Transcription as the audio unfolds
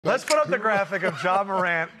Let's put up the graphic of Ja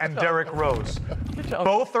Morant and Derrick Rose.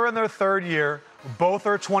 Both are in their third year. Both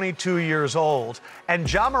are 22 years old.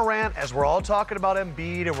 And Ja Morant, as we're all talking about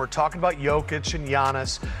Embiid and we're talking about Jokic and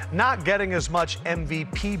Giannis, not getting as much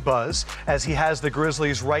MVP buzz as he has the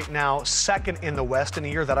Grizzlies right now, second in the West in a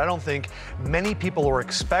year that I don't think many people were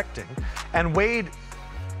expecting. And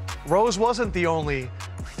Rose wasn't the only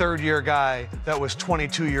third-year guy that was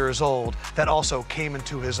 22 years old that also came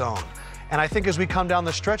into his own. And I think as we come down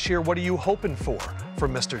the stretch here, what are you hoping for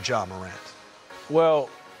Mr. Ja Morant? Well,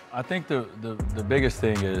 I think the biggest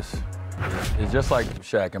thing is just like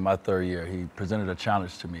Shaq in my third year, he presented a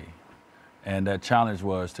challenge to me. And that challenge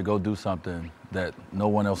was to go do something that no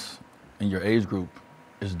one else in your age group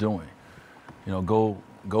is doing. You know,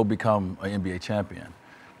 go become an NBA champion.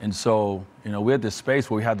 And so, you know, we're at this space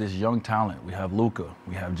where we have this young talent. We have Luka,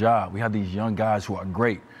 we have Ja, we have these young guys who are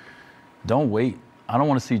great. Don't wait. I don't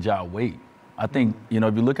want to see Ja wait. I think, you know,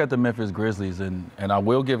 if you look at the Memphis Grizzlies, and I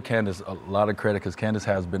will give Candace a lot of credit because Candace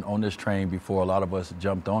has been on this train before a lot of us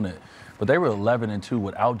jumped on it, but they were 11-2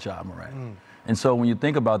 without Ja Morant. And so when you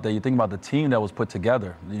think about that, you think about the team that was put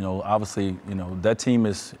together. You know, obviously, you know, that team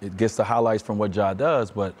it gets the highlights from what Ja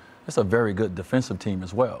does, but it's a very good defensive team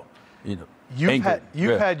as well. You know, You've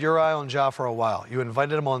had your eye on Ja for a while. You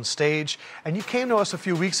invited him on stage, and you came to us a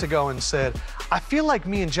few weeks ago and said, I feel like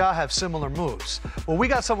me and Ja have similar moves. Well, we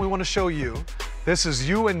got something we want to show you. This is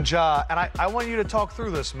you and Ja, and I want you to talk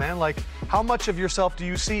through this, man. Like, how much of yourself do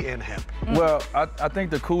you see in him? Well, I think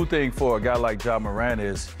the cool thing for a guy like Ja Morant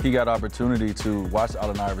is he got opportunity to watch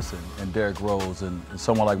Allen Iverson and Derrick Rose and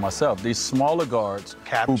someone like myself. These smaller guards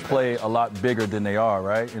who play a lot bigger than they are,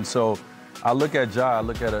 right? And so I look at Ja, I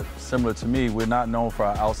look at it similar to me. We're not known for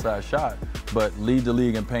our outside shot, but lead the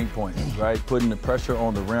league in paint points, right? Putting the pressure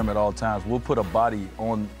on the rim at all times. We'll put a body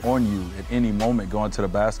on you at any moment going to the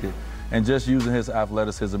basket, and just using his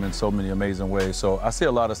athleticism in so many amazing ways. So I see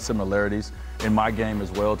a lot of similarities in my game as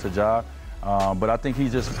well to Ja, but I think he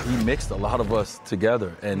mixed a lot of us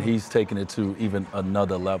together, and he's taken it to even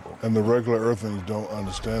another level. And the regular earthlings don't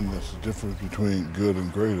understand this. The difference between good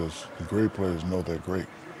and great is the great players know they're great.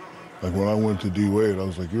 Like when I went to Dwyane Wade, I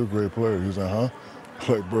was like, you're a great player. He was like, huh? I was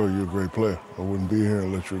like, bro, you're a great player. I wouldn't be here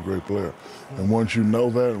unless you're a great player. And once you know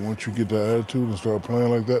that, and once you get that attitude and start playing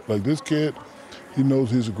like that, like this kid, he knows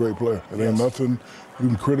he's a great player. It ain't nothing, you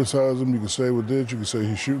can criticize him, you can say what did, you can say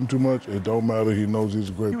he's shooting too much. It don't matter, he knows he's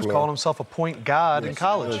a great player. He was calling himself a point guard in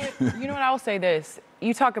college. You know what, I will say this.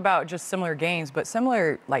 You talk about just similar games, but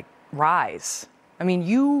similar, like, rise. I mean,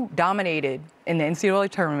 you dominated in the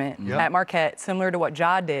NCAA tournament at Marquette, similar to what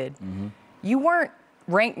Ja did. You weren't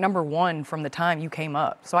ranked #1 from the time you came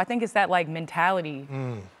up. So I think it's that, like, mentality,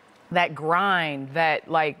 that grind, that,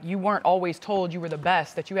 like, you weren't always told you were the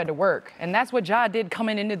best, that you had to work. And that's what Ja did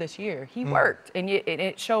coming into this year. He worked, and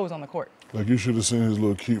it shows on the court. Like, you should have seen his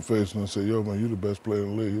little cute face and I said, yo, man, you're the best player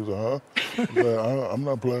in the league. He was like, huh? I was like, I'm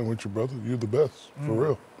not playing with you, brother. You're the best, for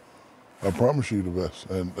real. I promise you the best.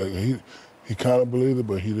 And like, he kind of believed it,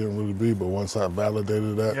 but he didn't really be. But once I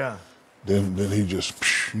validated that, then he just,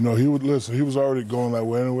 you know, he would listen. He was already going that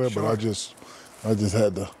way anyway, but I just had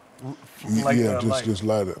to, just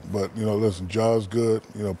light it. But, you know, listen, Ja's good.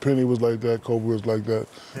 You know, Penny was like that. Kobe was like that.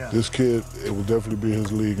 This kid, it will definitely be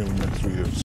his league in the next 3 years.